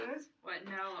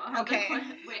Okay.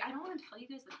 Wait, I don't want to tell you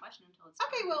guys the question until it's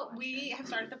Okay, well, we have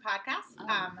started the podcast.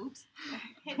 Oops.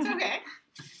 It's okay.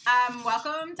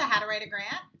 Welcome to How to Write a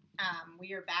Grant.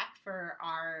 We are back for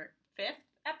our 5th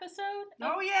episode.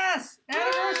 Oh, yes!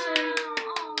 Anniversary!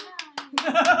 Oh,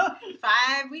 nice.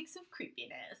 5 weeks of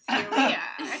creepiness. Here we are.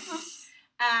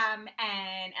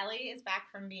 And Ellie is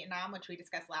back from Vietnam, which we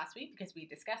discussed last week because we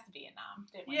discussed Vietnam,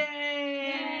 didn't we?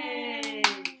 Yay!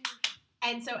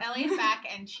 And so Ellie is back,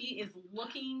 and she is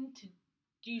looking to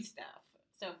do stuff.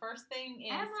 So first thing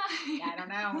is, Am I? I don't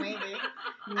know, maybe.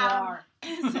 You are.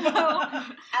 So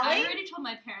I Ellie, already told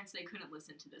my parents they couldn't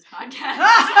listen to this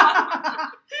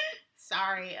podcast.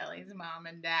 sorry, Ellie's mom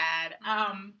and dad.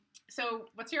 So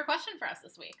what's your question for us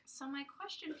this week? So my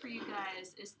question for you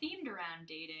guys is themed around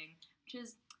dating, which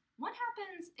is, what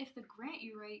happens if the grant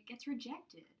you write gets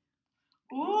rejected?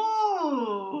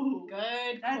 Ooh!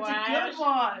 Good That's question. a good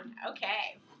one.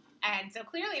 Okay. And so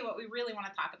clearly what we really want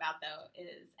to talk about, though,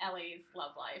 is Ellie's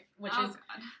love life,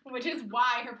 which is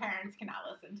why her parents cannot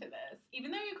listen to this.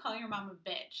 Even though you call your mom a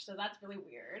bitch, so that's really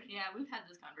weird. Yeah, we've had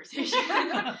this conversation.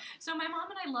 So my mom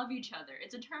and I love each other.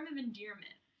 It's a term of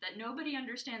endearment that nobody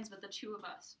understands but the two of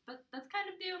us. But that's kind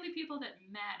of the only people that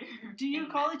matter. Do you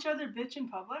call each other bitch in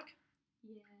public?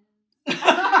 Yeah. Hey,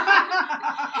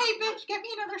 bitch, get me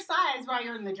another size while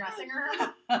you're in the dressing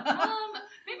room.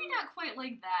 Maybe not quite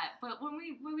like that, but when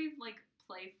we like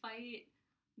play fight,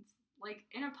 it's like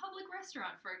in a public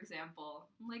restaurant, for example,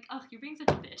 I'm like, oh, you're being such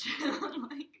a bitch.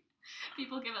 Like,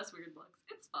 people give us weird looks.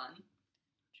 It's fun.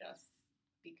 Just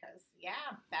because,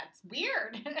 yeah, that's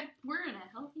weird. We're in a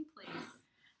healthy place.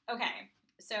 Okay,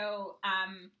 so,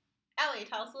 Ellie,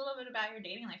 tell us a little bit about your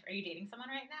dating life. Are you dating someone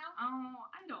right now? Oh,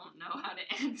 I don't know how to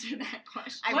answer that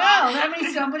question. Well, that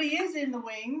means somebody is in the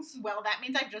wings. Well, that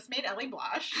means I've just made Ellie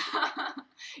blush.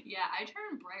 Yeah, I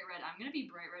turned bright red. I'm going to be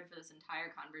bright red for this entire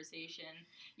conversation.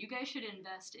 You guys should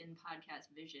invest in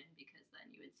podcast vision because then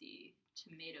you would see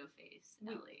tomato face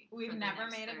Ellie. We've never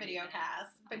made a video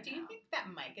cast. But do you think that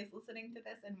Mike is listening to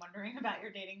this and wondering about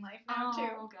your dating life now, too?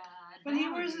 Oh, God. But he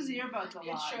wears his earbuds a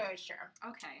lot. It's true.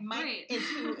 Okay, Mike great. is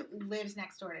who lives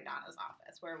next door to Donna's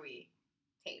office where we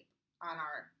tape on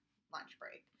our lunch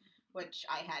break, which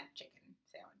I had chicken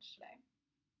sandwich today.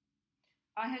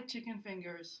 I had chicken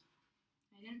fingers.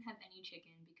 I didn't have any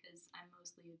chicken because I'm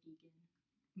mostly a vegan.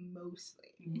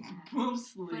 Mostly. Yeah.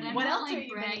 Mostly. But I'm What not else have like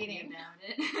you been bragging eating? about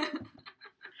it.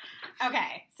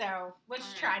 Okay, so let's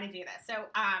All try to do this. So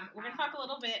we're going to talk a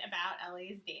little bit about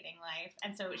Ellie's dating life.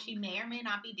 And so she may or may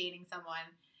not be dating someone,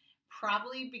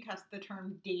 probably because the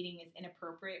term dating is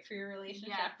inappropriate for your relationship.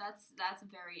 Yeah, that's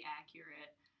very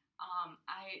accurate.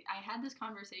 I had this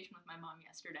conversation with my mom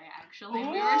yesterday, actually.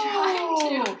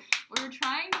 Oh! We were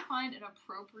trying to find an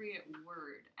appropriate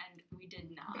word, and we did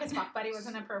not. Because fuck buddy was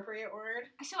an appropriate word.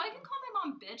 So I can call my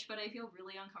mom bitch, but I feel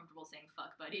really uncomfortable saying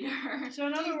fuck buddy to her. So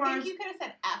in Do other you words, think you could have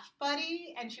said F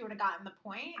buddy and she would have gotten the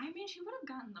point? I mean, she would have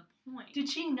gotten the point. did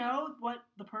she know what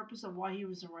the purpose of why he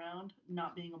was around,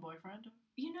 not being a boyfriend?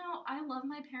 You know, I love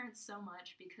my parents so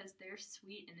much because they're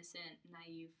sweet, innocent,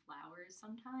 naive flowers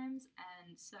sometimes,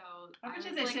 and so I was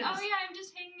like, oh yeah, I'm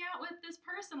just hanging out with this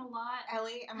person a lot.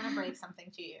 Ellie, I'm going to break something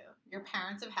to you. Your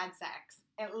parents have had sex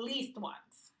at least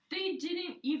once. They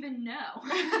didn't even know.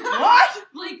 What?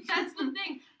 Like, that's the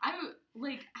thing. I,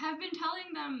 like, have been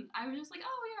telling them, I was just like,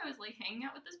 oh, yeah, I was, like, hanging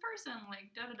out with this person,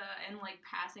 like, da-da-da, and, like,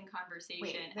 passing conversation.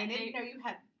 Wait, they didn't know you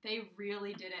had... They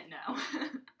really didn't know.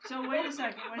 So wait a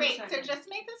second. So just to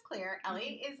make this clear,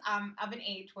 Ellie is of an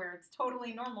age where it's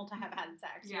totally normal to have had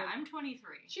sex. Yeah, I'm 23.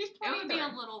 She's 23. It would be a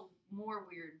little more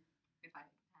weird if I had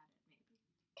it,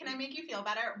 maybe. Can I make you feel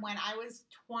better? When I was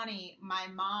 20, my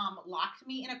mom locked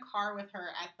me in a car with her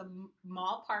at the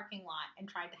mall parking lot and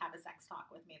tried to have a sex talk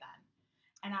with me then.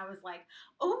 And I was like,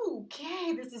 oh,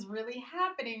 okay, this is really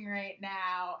happening right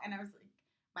now. And I was like,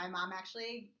 my mom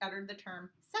actually uttered the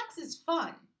term, sex is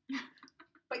fun,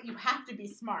 but you have to be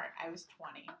smart. I was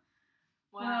 20.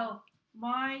 Well,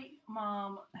 my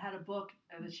mom had a book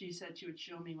that she said she would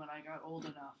show me when I got old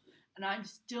enough. And I'm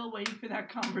still waiting for that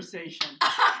conversation.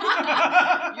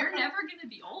 You're never going to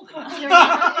be old enough. You're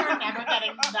never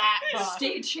getting that book.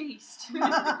 Stay chaste.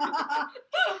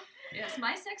 Yes,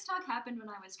 my sex talk happened when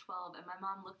I was 12, and my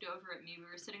mom looked over at me. We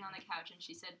were sitting on the couch, and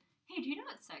she said, hey, do you know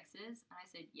what sex is? And I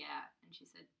said, yeah. And she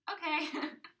said, okay.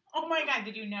 Oh my God,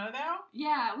 did you know though?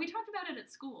 Yeah, we talked about it at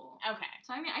school. Okay.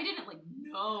 So, I mean, I didn't, like,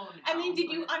 know. I mean,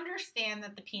 did you understand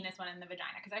that the penis went in the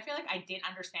vagina? Because I feel like I didn't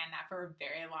understand that for a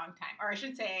very long time. Or I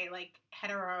should say, like,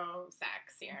 hetero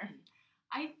sex here.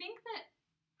 I think that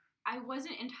I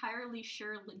wasn't entirely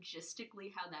sure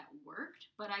logistically how that worked,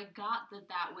 but I got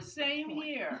that was Same the point.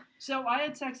 here. So I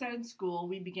had sex ed in school.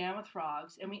 We began with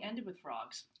frogs, and we ended with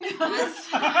frogs.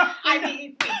 I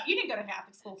mean, wait, you didn't go to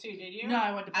Catholic school too, did you? No,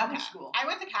 I went to public school. I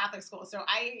went to Catholic school, so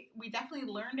we definitely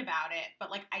learned about it, but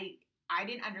like I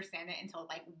didn't understand it until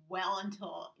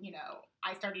until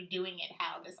I started doing it,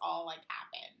 how this all like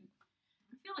happened.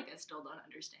 I feel like I still don't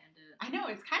understand it. I know,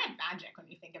 it's kind of magic when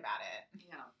you think about it.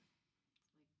 Yeah.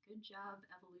 Good job,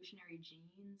 evolutionary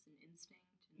genes and instinct.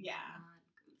 And Yeah.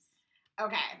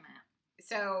 whatnot, Okay.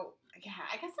 So, yeah,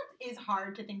 I guess it is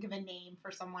hard to think of a name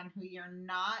for someone who you're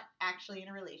not actually in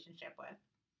a relationship with.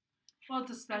 Well,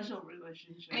 it's a special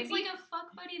relationship. It's like a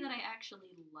fuck buddy that I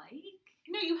actually like.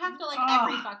 No, you have to like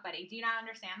every fuck buddy. Do you not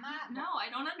understand that? No, I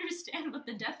don't understand what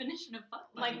the definition of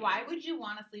fuck buddy Like, why is. would you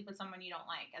want to sleep with someone you don't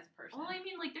like as a person? Well, I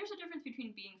mean, like, there's a difference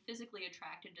between being physically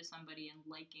attracted to somebody and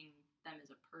liking them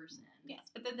as a person. Yes,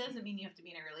 but that doesn't mean you have to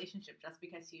be in a relationship just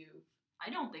because you... I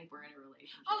don't think we're in a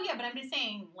relationship. Oh, yeah, but I'm just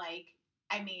saying, like,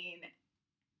 I mean,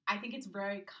 I think it's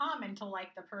very common to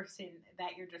like the person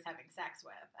that you're just having sex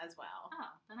with as well. Oh,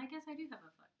 then I guess I do have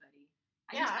a fuck buddy.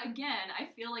 I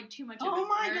feel like too much of Oh a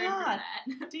my nerd God.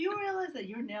 for that. Do you realize that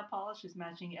your nail polish is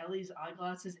matching Ellie's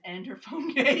eyeglasses and her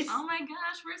phone case? Oh my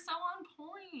gosh, we're so on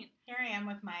point. Here I am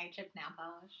with my chipped nail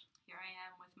polish. Here I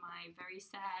am with my very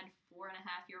sad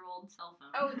 4.5-year-old cell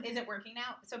phone. Oh, is it working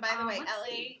now? So by the way, let's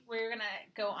Ellie, we're going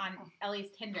to go on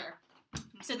Ellie's Tinder.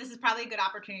 So this is probably a good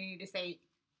opportunity to say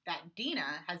that Dina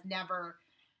has never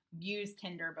used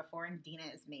Tinder before, and Dina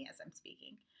is me as I'm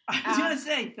speaking. I was going to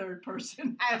say third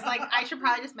person. I was like, I should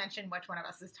probably just mention which one of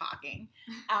us is talking.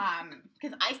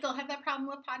 Because I still have that problem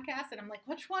with podcasts, and I'm like,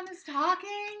 which one is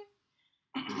talking?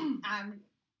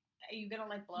 Are you going to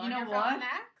like blow on your phone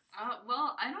next?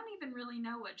 Well, I don't even really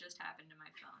know what just happened to my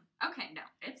phone. Okay, no,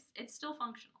 it's still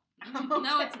functional. Okay.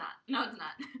 No, it's not. No, it's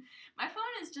not. My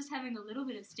phone is just having a little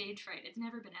bit of stage fright. It's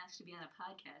never been asked to be on a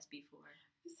podcast before.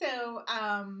 So,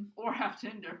 or have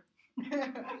Tinder.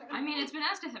 I mean, it's been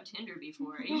asked to have Tinder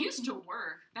before. It used to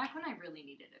work. Back when I really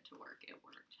needed it to work, it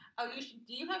worked. Oh,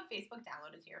 do you have Facebook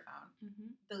downloaded to your phone?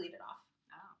 Mm-hmm. Delete it off.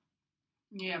 Oh.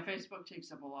 Yeah, Facebook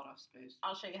takes up a lot of space.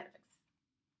 I'll show you how to fix it.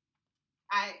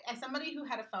 As somebody who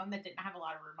had a phone that didn't have a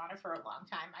lot of room on it for a long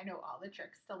time, I know all the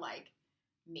tricks to like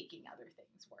making other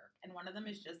things work. And one of them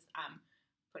is just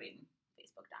putting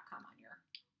facebook.com on your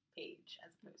page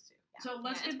as opposed to. Yeah. So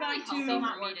let's get it's back to for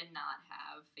me to not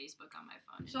have Facebook on my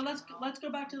phone. So let's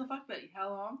go back to the fuck buddy. How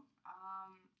long?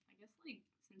 I guess like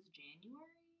since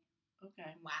January.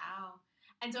 Okay. Wow.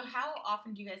 And so how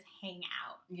often do you guys hang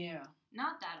out? Yeah.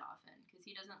 Not that often because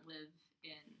he doesn't live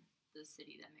in the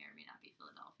city that may or may not be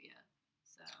Philadelphia.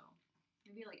 So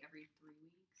maybe like every 3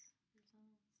 weeks or so.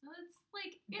 So it's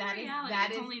like in reality,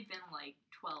 it's only been like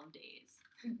 12 days.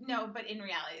 No, but in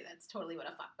reality, that's totally what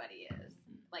a fuck buddy is.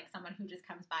 Like someone who just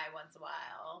comes by once in a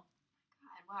while.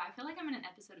 God, wow, I feel like I'm in an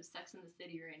episode of Sex and the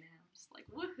City right now. I'm just like,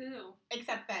 woohoo.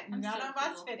 Except that none of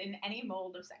us fit in any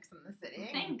mold of Sex and the City.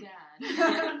 Thank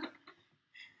God.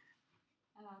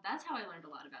 That's how I learned a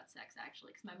lot about sex,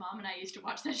 actually, because my mom and I used to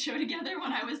watch that show together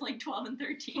when I was like 12 and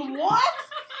 13. What?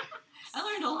 I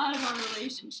learned a lot about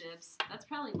relationships. That's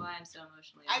probably why I'm so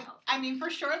emotionally unhealthy. I mean, for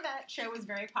sure that show was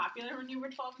very popular when you were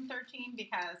 12 and 13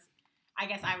 because I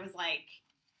guess I was like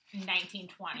 19,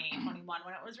 20, 21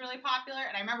 when it was really popular.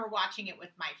 And I remember watching it with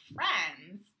my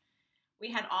friends.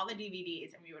 We had all the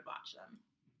DVDs and we would watch them,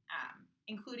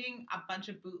 including a bunch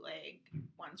of bootleg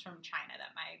ones from China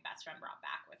that my best friend brought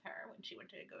back with her when she went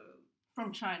to go.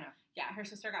 From China? Yeah, her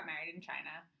sister got married in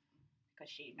China because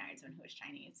she married someone who was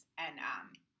Chinese. And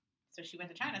so she went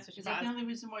to China. So she Is that the only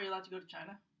reason why you're allowed to go to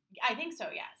China? I think so,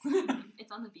 yes.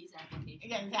 It's on the visa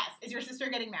application. Yes. Is your sister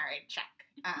getting married? Check.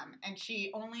 And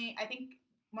she only, I think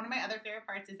one of my other favorite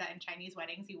parts is that in Chinese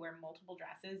weddings, you wear multiple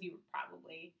dresses. You were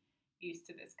probably used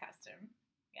to this custom.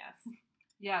 Yes.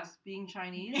 Yes, being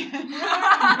Chinese. But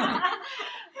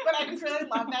I just really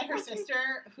love that her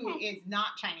sister, who is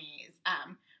not Chinese,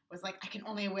 was like, I can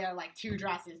only wear like 2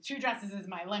 dresses. 2 dresses is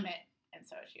my limit. And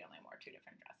so she only wore 2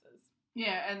 different dresses.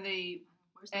 Yeah, and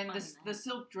the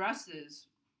silk dresses,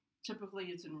 typically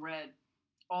it's in red.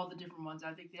 All the different ones.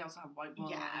 I think they also have white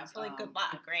ones. Yeah, for like good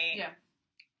luck, right? Yeah.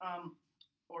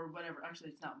 Or whatever. Actually,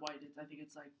 it's not white. I think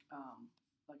it's like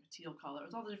a teal color.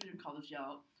 It's all the different colors,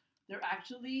 yellow. They're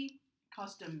actually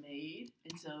custom made,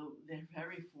 and so they're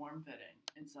very form fitting,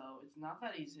 and so it's not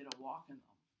that easy to walk in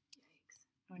them.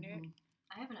 Yikes. Mm-hmm.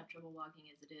 I have enough trouble walking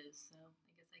as it is, so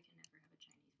I guess I can never have a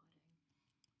Chinese wedding.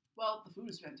 Well, the food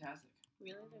is fantastic.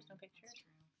 Really? There's no pictures? That's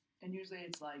true. And usually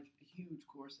it's like huge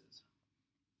courses.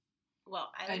 Well,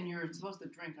 And you're supposed to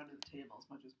drink under the table as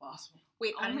much as possible.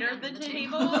 Wait, Only under the under the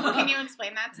table? table. Can you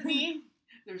explain that to me?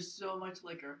 There's so much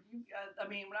liquor. I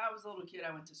mean, when I was a little kid,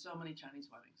 I went to so many Chinese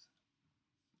weddings.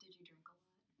 Did you drink a lot?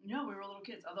 No, we were little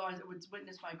kids. Otherwise, I would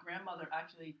witness my grandmother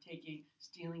actually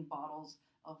stealing bottles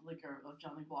of liquor of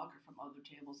Johnny Walker from other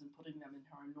tables and putting them in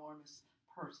her enormous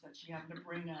purse that she happened to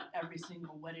bring at every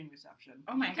single wedding reception.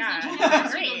 Oh my Because god. then she never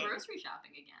has to Great. go grocery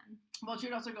shopping again. Well,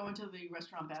 she'd also go into the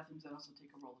restaurant bathrooms and also take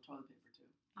a roll of toilet paper too.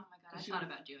 Oh my god, I She thought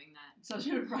would- about doing that. So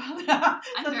she would probably. I'm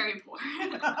very poor.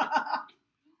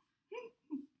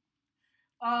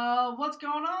 What's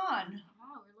going on?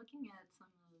 Wow, we're looking at some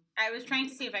of. I was trying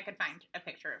to see if I could find a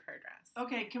picture of her dress.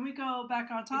 Okay, can we go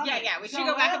back on topic? Yeah, we should So,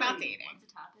 go back about Ellie, dating. What's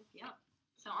the topic? Yep.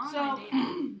 So online So,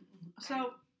 dating.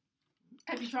 so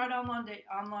have you tried online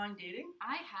dating?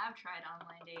 I have tried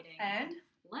online dating. And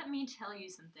Let me tell you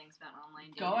some things about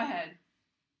online dating. go ahead.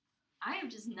 I have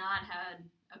just not had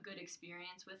a good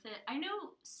experience with it. I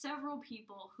know several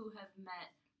people who have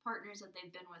met partners that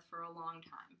they've been with for a long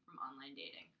time from online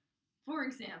dating. For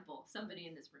example, somebody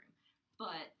in this room.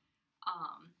 But,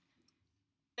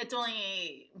 It's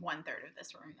only 1/3 of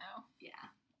this room, though. yeah.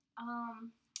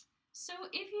 So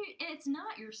it's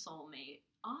not your soulmate,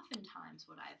 oftentimes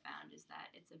what I've found is that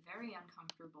it's a very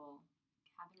uncomfortable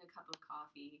having a cup of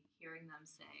coffee, hearing them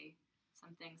say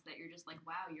some things that you're just like,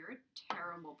 wow, you're a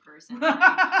terrible person.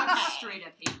 I straight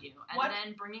up hate you. And What?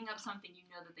 then bringing up something you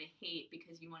know that they hate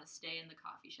because you want to stay in the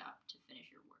coffee shop to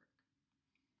finish your work.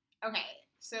 Okay,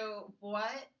 so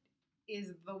what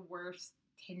is the worst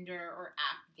Tinder or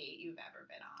app date you've ever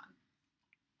been on?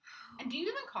 And do you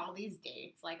even call these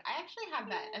dates? Like, I actually have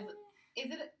that as is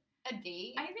it a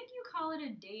date? I think you call it a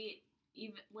date.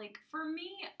 Even like for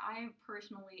me, I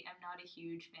personally am not a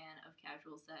huge fan of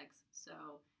casual sex,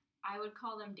 so I would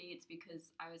call them dates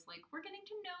because I was like, we're getting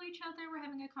to know each other, we're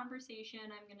having a conversation,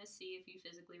 I'm gonna see if you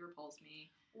physically repulse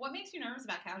me. What makes you nervous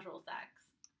about casual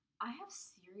sex? I have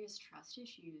serious trust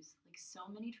issues, like so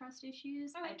many trust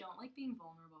issues. Okay. I don't like being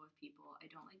vulnerable with people. I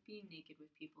don't like being naked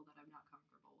with people that I'm not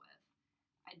comfortable with.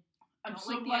 I I'm don't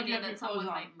so like the glad you idea have your that someone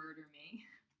clothes on. might murder me.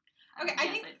 Okay,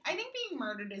 Yes, I think being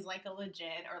murdered is like a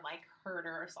legit, or like hurt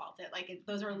or assaulted. Like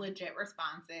those are legit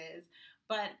responses.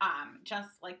 But just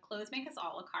like clothes make us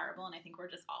all look horrible, and I think we're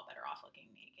just all better off looking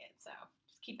naked. So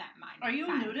just keep that in mind. Are you a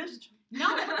next time. nudist?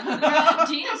 No.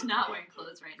 Gina's not wearing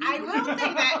clothes right now. I will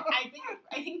say that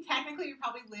I think technically we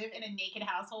probably live in a naked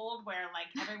household where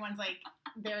like everyone's like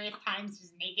various times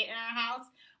just naked in our house,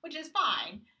 which is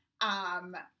fine.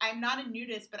 I'm not a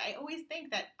nudist, but I always think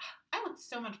that I look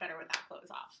so much better without clothes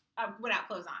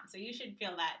on. So you should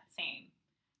feel that same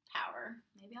power.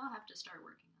 Maybe I'll have to start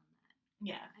working on that.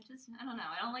 Yeah. I don't know.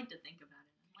 I don't like to think about it.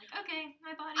 I'm like, okay,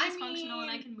 my body I is functional and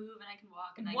I mean, can move and I can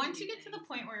walk and I Once can you do get to the things.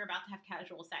 point where you're about to have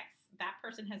casual sex, that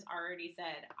person has already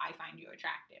said, "I find you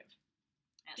attractive."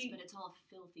 Yes, do you- but it's all a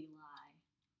filthy lie.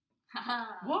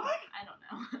 Haha. What? I don't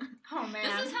know. Oh man,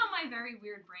 This is how my very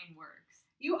weird brain works.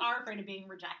 you are afraid of being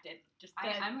rejected. Just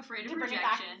I'm afraid of to bring it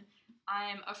back- rejection.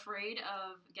 I'm afraid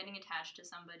of getting attached to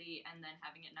somebody and then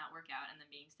having it not work out and then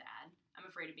being sad. I'm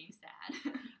afraid of being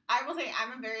sad. I will say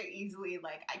I'm a very easily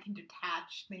like I can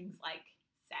detach things like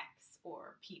sex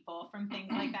or people from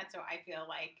things like that. So I feel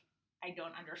like I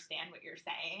don't understand what you're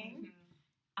saying.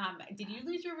 Did you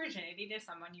lose your virginity to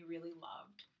someone you really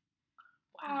loved?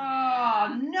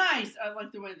 Oh, nice. I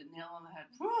like the way the nail on the head.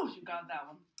 Whew, you got that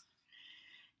one.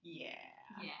 Yeah.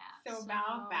 Yeah. So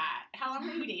about that, how long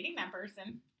were you dating that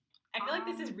person? I feel like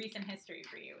this is recent history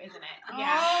for you, isn't it? Oh. Yeah.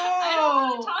 I don't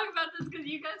want to talk about this because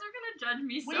you guys are going to judge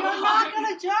me so We much. are not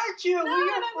going to judge you. No, We're your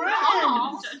no, no. You're friends.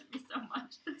 gonna judge me so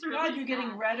much. It's really God, you're getting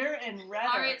sad. redder and redder.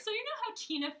 All right, so you know how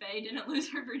Tina Fey didn't lose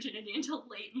her virginity until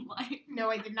late in life? No,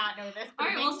 I did not know this. But All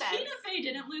right, it well, makes sense. Tina Fey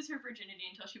didn't lose her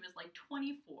virginity until she was like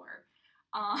 24.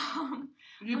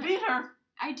 You beat her.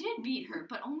 I did beat her,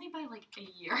 but only by like a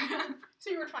year. So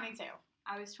you were 22.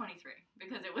 I was 23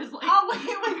 because it was like. Oh,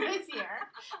 it was this year.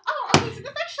 Oh, okay. So this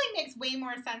actually makes way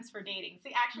more sense for dating.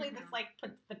 See, actually, this like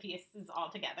puts the pieces all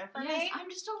together for Yes, me. I'm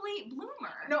just a late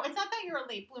bloomer. No, it's not that you're a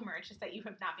late bloomer. It's just that you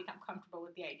have not become comfortable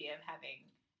with the idea of having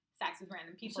sex with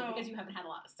random people So- because you haven't had a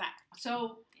lot of sex.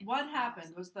 So Yeah, what that happened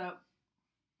was- was the.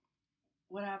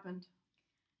 What happened?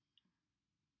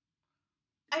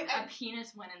 A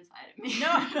penis went inside of me.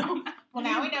 No. Well,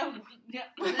 now we know. Yeah.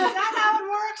 Is that how it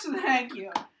works? Thank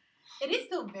you. It is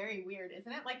still very weird,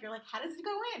 isn't it? Like, you're like, how does it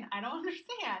go in? I don't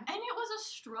understand. And it was a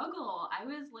struggle. I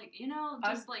was like,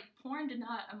 just like porn did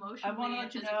not emotionally wanna and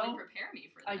let you physically know, prepare me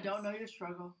for this. I don't know your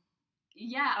struggle.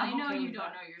 Yeah, I'm I know okay you with don't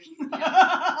that. know your.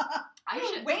 Yeah. I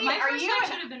should. Wait, my are first you- time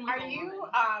should have been with Are a you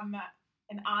woman.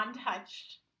 an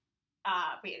untouched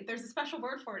Wait, there's a special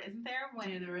word for it, isn't there?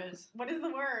 Yeah, there is. What is the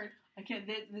word? I can't.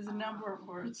 There's a number of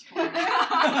words for it.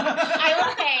 I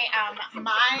will say,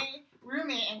 my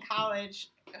roommate in college,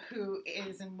 who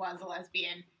is and was a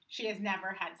lesbian, she has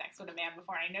never had sex with a man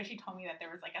before. And I know she told me that there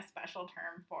was like a special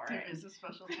term for There it. is a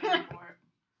special term for it.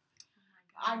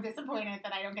 I'm disappointed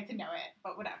that I don't get to know it,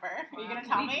 but whatever. Are you gonna Can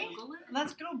tell we me? Google it?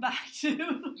 Let's go back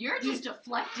to. You're just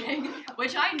deflecting,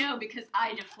 which I know because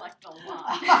I deflect a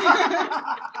lot.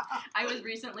 I was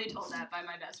recently told that by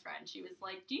my best friend. She was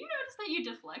like, "Do you notice that you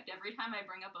deflect every time I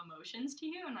bring up emotions to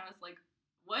you?" And I was like,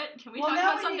 "What? Can we talk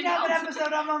about something else?" Well, now we need to have an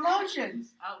episode on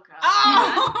emotions. Oh God.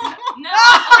 Oh!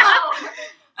 No.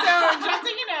 So, just so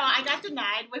you know, I got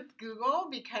denied with Google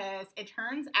because it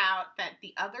turns out that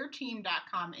the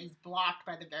otherteam.com is blocked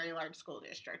by the very large school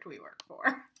district we work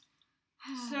for.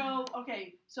 So,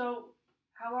 okay, so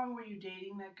how long were you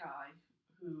dating that guy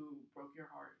who broke your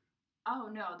heart? Oh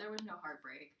no, there was no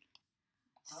heartbreak.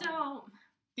 So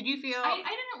Did you feel... I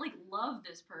didn't like love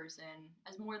this person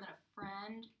as more than a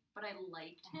friend, but I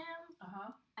liked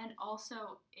him, and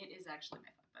also it is actually my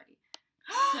fuck buddy.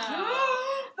 So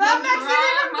that makes it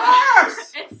even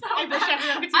worse. It's so I wish bad.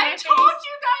 everyone could see I my told face.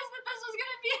 you guys that this was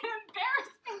gonna be an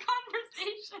embarrassing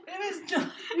conversation. It is just,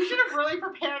 You should have really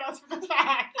prepared us for the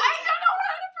fact. I don't know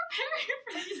how to prepare you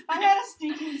for these I things. had a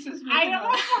sneaking suspicion. I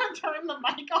almost want to turn the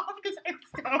mic off because I'm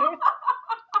so...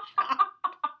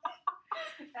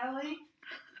 Ellie,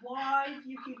 why do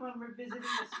you keep on revisiting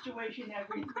the situation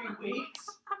every 3 weeks?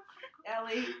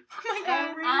 Ellie, Oh my God.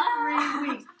 every 3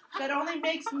 weeks. That only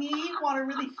makes me want to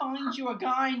really find you a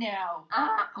guy now.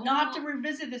 Not to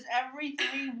revisit this every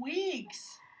 3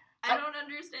 weeks. I don't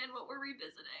understand what we're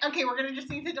revisiting. Okay, we're going to just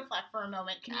need to deflect for a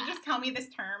moment. Can you just tell me this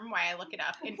term while I look it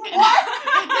up? What? You don't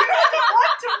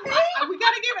what to me? We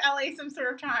got to give Ellie some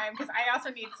sort of time because I also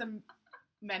need some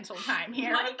mental time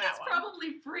here Mike with that is one. probably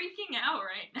freaking out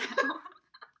right now.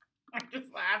 I'm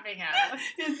just laughing at us.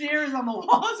 His ear is on the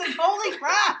wall. It's like, holy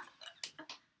crap.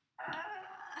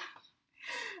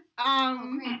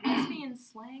 Oh, great. Lesbian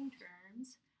slang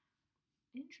terms.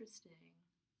 Interesting.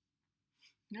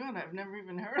 God, I've never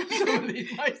even heard of some of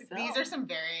these myself. These are some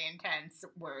very intense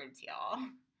words, y'all.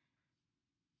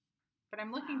 But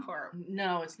I'm looking for...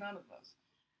 No, it's none of those.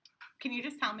 Can you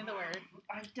just tell me the word?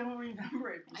 I don't remember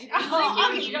it. I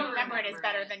Oh, you okay, you don't do remember it. It's remember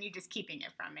better it. than you just keeping it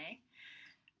from me.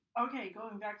 Okay,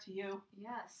 going back to you.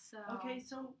 Yes, so... Okay,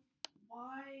 so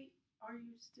why are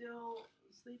you still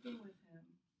sleeping with him?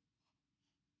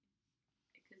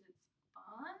 Because it's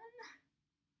fun?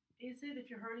 Is it if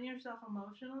you're hurting yourself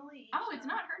emotionally? Oh, it's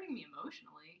not hurting me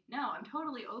emotionally. No, I'm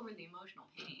totally over the emotional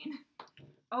pain.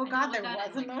 Oh I God, know there what that was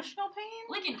is, like- emotional pain?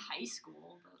 Like in high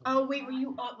school. But Oh, wait, were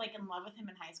you like in love with him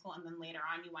in high school and then later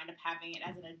on you wind up having it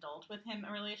as an adult with him,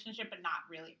 a relationship, but not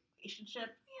really a relationship?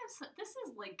 Yes, this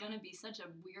is like gonna be such a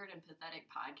weird and pathetic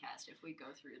podcast if we go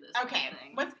through this Okay,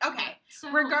 whole thing. okay. So,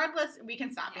 Regardless, we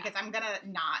can stop Yeah. because I'm gonna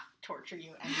not torture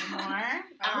you anymore.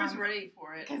 I was ready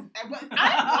for it. Because I wasn't.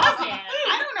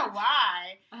 I don't know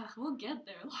why. we'll get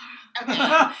there, Laura.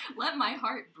 Okay. Let my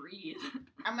heart breathe.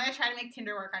 I'm gonna try to make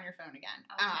Tinder work on your phone again.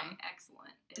 Okay,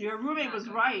 excellent. Your It's roommate not was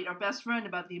going- right, our best friend,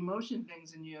 about the emotion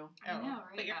things in you. I know,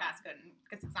 right? Put your Yeah. passcode in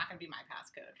because it's not gonna be my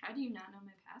passcode. How do you not know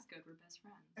my passcode? We're best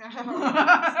friends.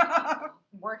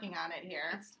 Working on it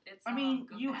here. It's I mean,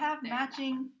 go you back have there.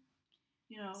 matching,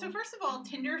 you know. So first of all,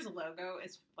 Tinder's logo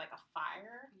is like a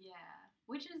fire. Yeah,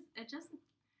 which is it just.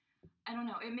 I don't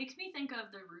know. It makes me think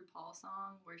of the RuPaul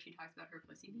song where she talks about her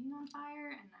pussy being on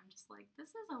fire, and I'm just like, this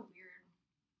is a weird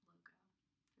logo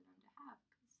for them to have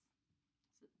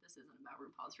because this isn't about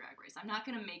RuPaul's Drag Race. I'm not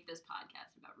gonna make this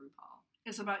podcast about RuPaul,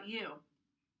 It's about you.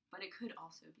 but it could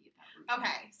also be about RuPaul.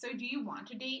 Okay, so do you want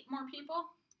to date more people?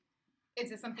 Is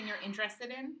this something you're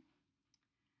interested in?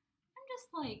 I'm just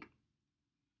like,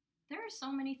 there are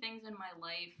so many things in my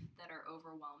life that are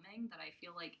overwhelming that I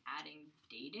feel like adding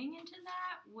dating into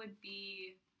that would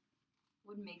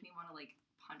make me want to like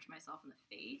punch myself in the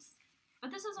face.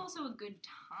 But this is also a good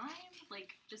time,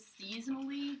 like just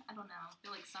seasonally. I don't know. I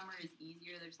feel like summer is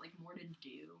easier. There's like more to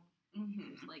do.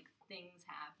 Mm-hmm. There's like things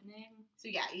happening. So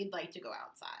yeah, you'd like to go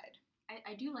outside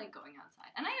I do like going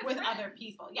outside, and I have with friends. other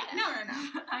people. Yeah, no.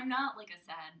 I'm not like a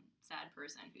sad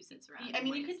person who sits around. I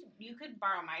mean, and you could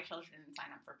borrow my children and sign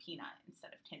up for Peanut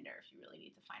instead of Tinder if you really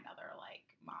need to find other like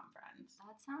mom friends.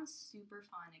 That sounds super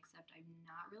fun, except I'm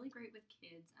not really great with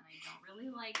kids, and I don't really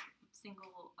like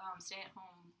single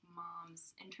stay-at-home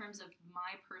moms in terms of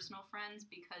my personal friends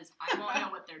because I won't know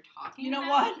what they're talking You know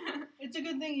about. what? It's a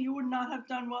good thing you would not have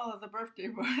done well at the birthday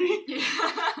party. Yeah.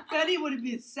 Betty would have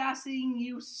been sassing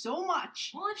you so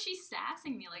much. Well, if she's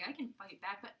sassing me, like I can fight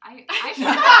back, but I She's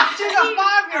a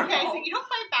 5-year-old. Okay, so you don't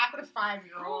fight back with a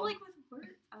 5-year-old. like with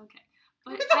words. Okay.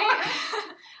 But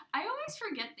I always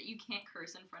forget that you can't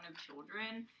curse in front of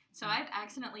children. So I've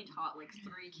accidentally taught like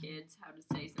 3 kids how to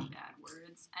say some bad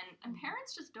words, and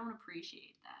parents just don't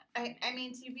appreciate that. I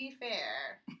mean, to be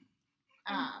fair,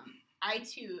 I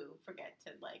too forget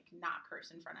to like not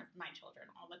curse in front of my children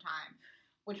all the time,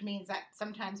 which means that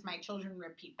sometimes my children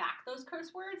repeat back those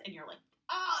curse words, and you're like,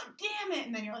 oh, damn it,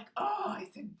 and then you're like, oh, I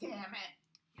said damn it.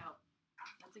 Yep.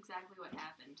 That's exactly what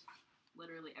happened.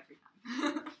 Literally every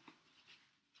time.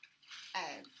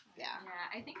 Yeah. Yeah,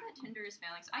 I think that Tinder is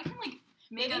failing. So I can like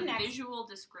make Maybe a next- visual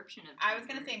description of Tinder. I was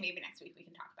going to say maybe next week we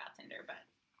can talk about Tinder, but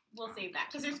we'll save that.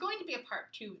 Because there's going to be a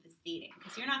part 2 of this dating,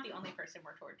 because you're not the only person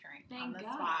we're torturing on Thank the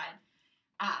God. spot.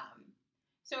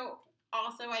 So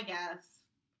also, I guess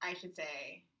I should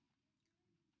say,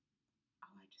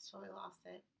 oh, I just totally lost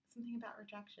it. Something about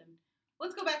rejection.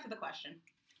 Let's go back to the question.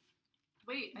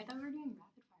 Wait, I thought we were doing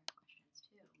rapid fire questions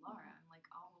too. Laura, I'm like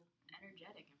all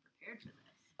energetic and prepared for this.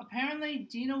 Apparently,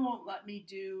 Dina won't let me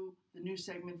do the new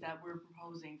segment that we're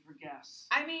proposing for guests.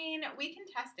 I mean, we can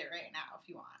test it right now if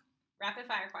you want. Rapid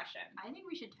fire question. I think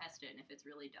we should test it, and if it's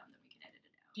really dumb, then we can edit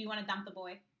it out. Do you want to dump the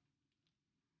boy?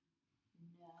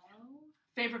 No.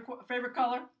 Favorite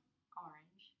color?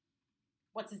 Orange.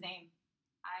 What's his name?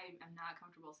 I am not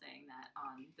comfortable saying that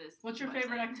on this. What's your website.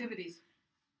 favorite activities?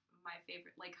 My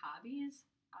favorite, like, hobbies?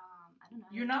 I don't know.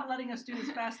 You're not letting us do this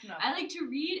fast enough. I like to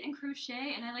read and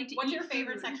crochet, and I like to What's eat your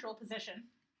favorite food. sexual position?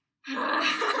 I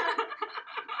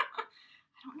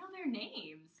don't know their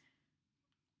names.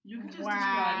 You can just Wow.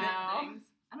 describe it. Wow. Things.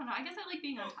 I don't know. I guess I like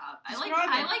being on top. I Describe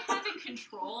it. like having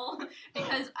control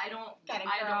because I don't Get it,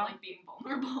 I girl. don't like being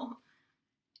vulnerable.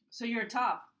 So you're a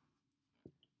top.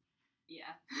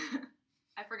 Yeah.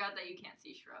 I forgot that you can't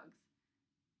see shrugs.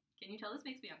 Can you tell this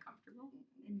makes me uncomfortable?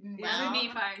 This is me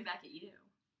firing back at you.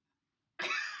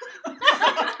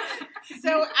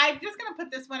 So I'm just gonna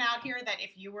put this one out here that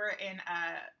if you were in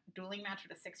a dueling match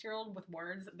with a 6-year-old with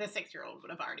words, the 6-year-old would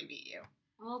have already beat you.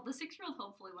 Well, the 6-year-old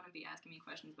hopefully wouldn't be asking me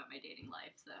questions about my dating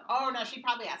life, so. Oh no, she'd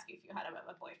probably ask you if you had a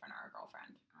boyfriend or a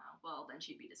girlfriend. Well, then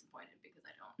she'd be disappointed because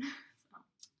I don't. So.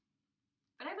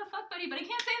 But I have a fuck buddy, but I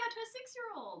can't say that to a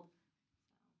 6-year-old.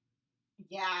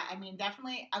 Yeah, I mean,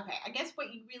 definitely. Okay, I guess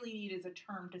what you really need is a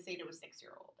term to say to a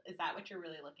 6-year-old. Is that what you're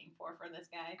really looking for this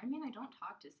guy? I mean, I don't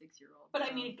talk to 6-year-olds. But so.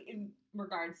 I mean, in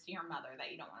regards to your mother, that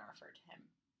you don't want to refer to him.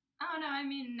 Oh no, I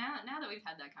mean now that we've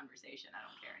had that conversation, I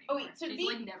don't care Oh, anymore. wait, so She's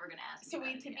like never gonna ask me. So about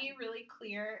wait, it to again. be really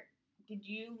clear, did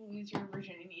you lose your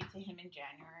virginity to him in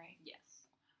January? Yes.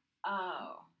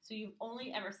 Oh, so you've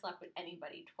only ever slept with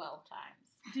anybody 12 times.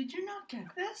 Did you not get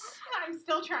this? I'm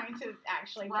still trying to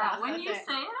actually Wow, process when you it.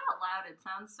 say it out loud, it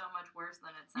sounds so much worse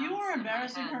than it sounds. You are in my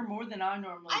embarrassing head. her more than I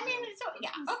normally I mean, do. so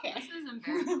yeah, okay. This is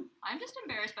embarrassing. I'm just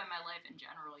embarrassed by my life in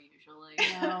general, usually.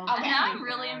 No, Okay. And now don't I'm be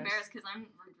really embarrassed because I'm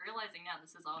realizing now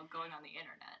this is all going on the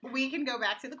internet. We can go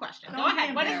back to the question. Don't Go be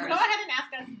ahead. embarrassed. Go ahead and ask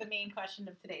us the main question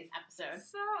of today's episode.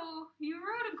 So, you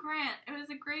wrote a grant. It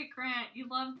was a great grant. You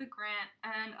loved the grant.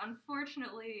 And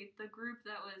unfortunately, the group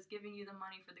that was giving you the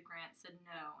money for the grant said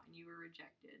no, and you were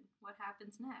rejected. What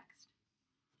happens next?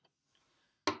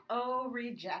 Oh,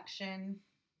 rejection.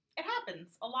 It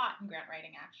happens a lot in grant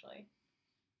writing, actually.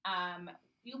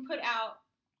 You put out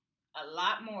a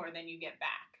lot more than you get back.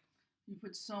 You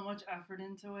put so much effort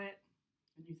into it,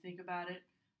 and you think about it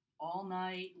all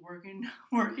night, working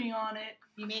on it.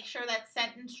 You make sure that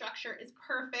sentence structure is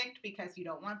perfect because you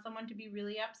don't want someone to be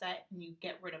really upset, and you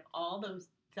get rid of all those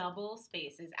double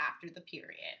spaces after the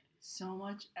period. So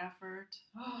much effort.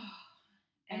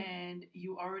 And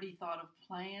you already thought of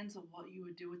plans of what you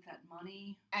would do with that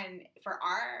money. And for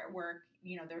our work,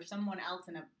 you know, there's someone else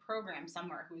in a program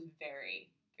somewhere who's very,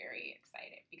 very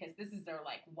excited because this is their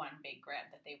like one big grant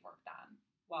that they've worked on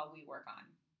while we work on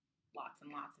lots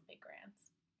and lots of big grants.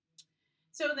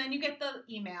 So then you get the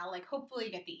email, like hopefully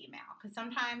you get the email because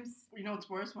sometimes, You know what's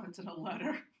worse when it's in a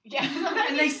letter. yeah.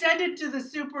 And they send it to the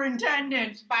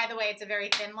superintendent. By the way, it's a very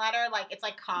thin letter. Like it's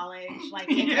like college. Like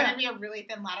it's Yeah. gonna be a really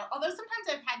thin letter. Although sometimes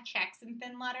I've had checks in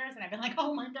thin letters, and I've been like,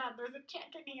 oh my god, there's a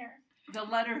check in here. The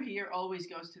letter here always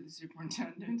goes to the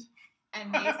superintendent.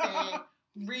 And they say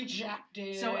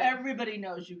rejected. So everybody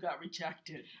knows you got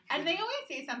rejected. And they always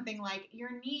say something like,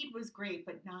 your need was great,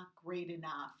 but not great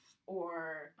enough.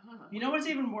 Or You know what's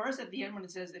even worse at the end when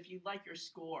it says if you like your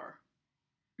score.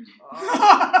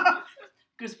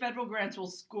 Because federal grants will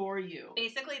score you.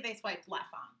 basically they swiped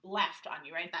left on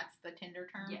you, right? That's the Tinder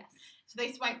term. Yes. So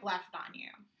they swipe left on you.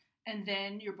 And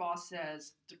then your boss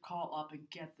says to call up and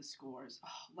get the scores. Oh,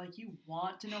 like you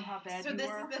want to know how bad So you this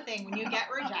were. is the thing. When you get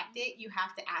rejected, you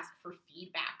have to ask for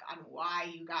feedback on why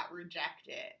you got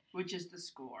rejected. Which is the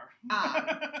score.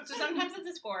 So sometimes it's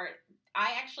a score.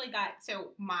 I actually got,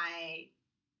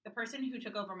 the person who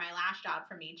took over my last job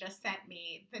for me just sent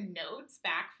me the notes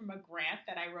back from a grant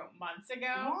that I wrote months ago.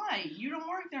 Why? You don't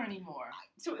work there anymore.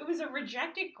 So it was a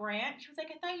rejected grant. She was like,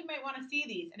 I thought you might want to see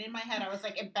these. And in my head, I was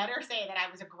like, it better say that I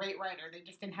was a great writer. They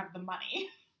just didn't have the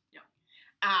money. Yeah.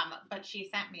 But she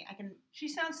sent me. She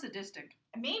sounds sadistic.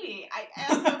 Maybe.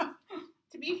 To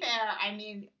be fair, I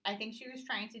mean, I think she was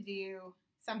trying to do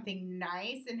something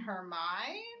nice in her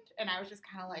mind. And I was just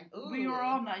kind of like, ooh. We were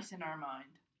all nice in our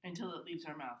mind until it leaves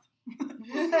our mouth.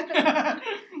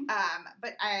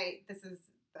 But this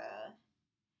is the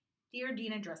Dear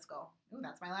Dina Driscoll. Ooh,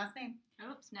 that's my last name.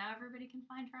 Oops, now everybody can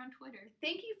find her on Twitter.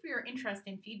 Thank you for your interest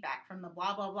and feedback from the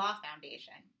Blah Blah Blah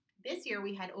Foundation. This year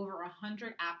we had over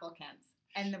 100 applicants,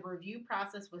 and the review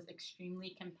process was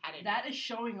extremely competitive. That is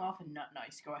showing off and not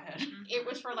nice. Go ahead. It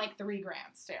was for like 3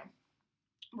 grants, too.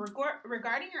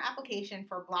 Regarding your application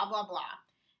for Blah Blah Blah,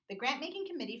 the grant-making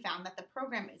committee found that the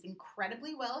program is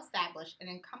incredibly well-established and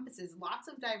encompasses lots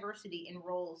of diversity in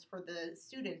roles for the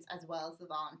students as well as the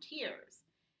volunteers.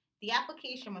 The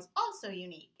application was also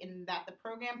unique in that the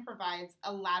program provides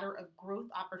a ladder of growth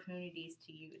opportunities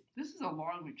to youth. This is a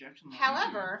long rejection letter.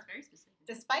 However, It's very specific.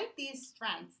 despite these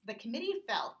strengths, the committee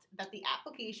felt that the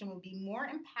application would be more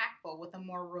impactful with a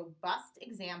more robust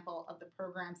example of the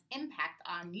program's impact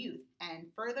on youth and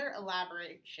further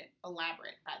elaborate, by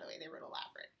the way, they wrote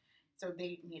elaborate, so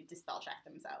they need to spell check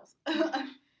themselves,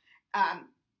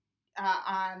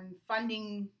 on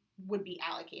funding would be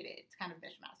allocated. It's kind of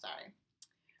mishmash, sorry.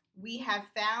 We have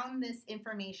found this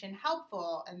information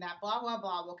helpful and that blah, blah,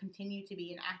 blah will continue to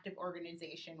be an active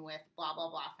organization with blah, blah,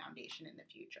 blah foundation in the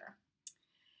future.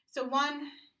 So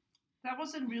that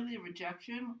wasn't really a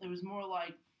rejection. It was more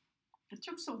like, it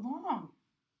took so long.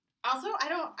 Also, I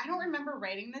don't remember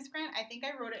writing this grant. I think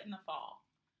I wrote it in the fall.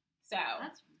 So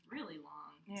That's really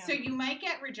long. Yeah. So you might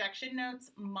get rejection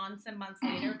notes months and months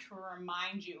later to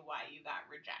remind you why you got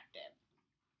rejected.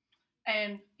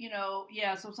 And,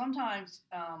 so sometimes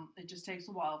it just takes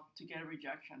a while to get a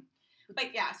rejection.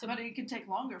 But yeah, But it can take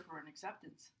longer for an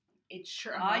acceptance. It's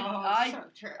true. I so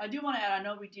true. do want to add, I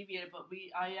know we deviated, but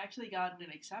I actually got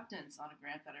an acceptance on a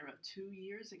grant that I wrote 2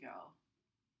 years ago.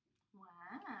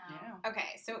 Wow. Yeah.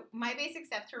 Okay, so my basic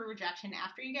steps for rejection,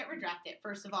 after you get rejected,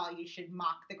 first of all, you should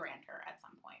mock the grantor at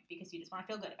some point because you just want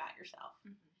to feel good about yourself.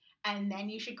 Mm-hmm. And then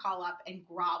you should call up and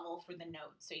grovel for the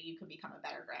notes so you can become a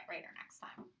better grant writer next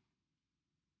time.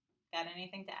 Got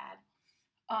anything to add?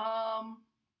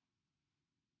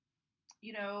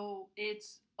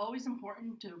 It's always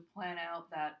important to plan out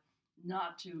that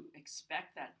not to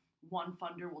expect that one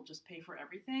funder will just pay for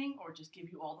everything or just give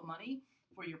you all the money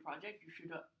for your project. You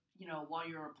should, while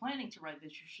you're planning to write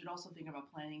this, you should also think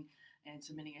about planning and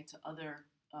submitting it to other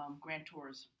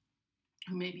grantors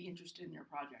who may be interested in your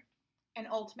project. And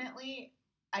ultimately,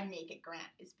 a naked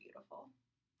grant is beautiful.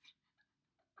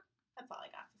 That's all I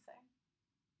got to say.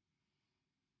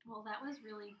 Well, that was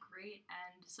really great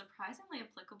and surprisingly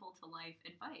applicable to life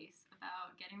advice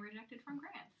about getting rejected from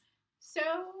grants.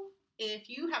 So, if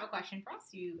you have a question for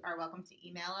us, you are welcome to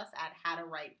email us at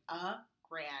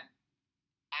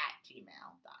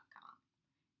howtowriteagrant@gmail.com.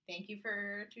 Thank you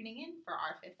for tuning in for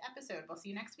our 5th episode. We'll see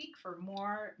you next week for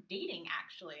more dating,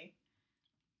 actually.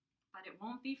 But it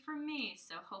won't be from me,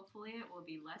 so hopefully it will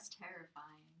be less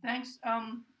terrifying. Thanks,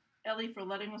 Ellie, for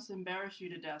letting us embarrass you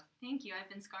to death. Thank you. I've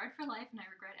been scarred for life and I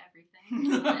regret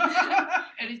everything.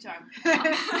 Anytime.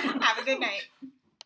 Have a good night.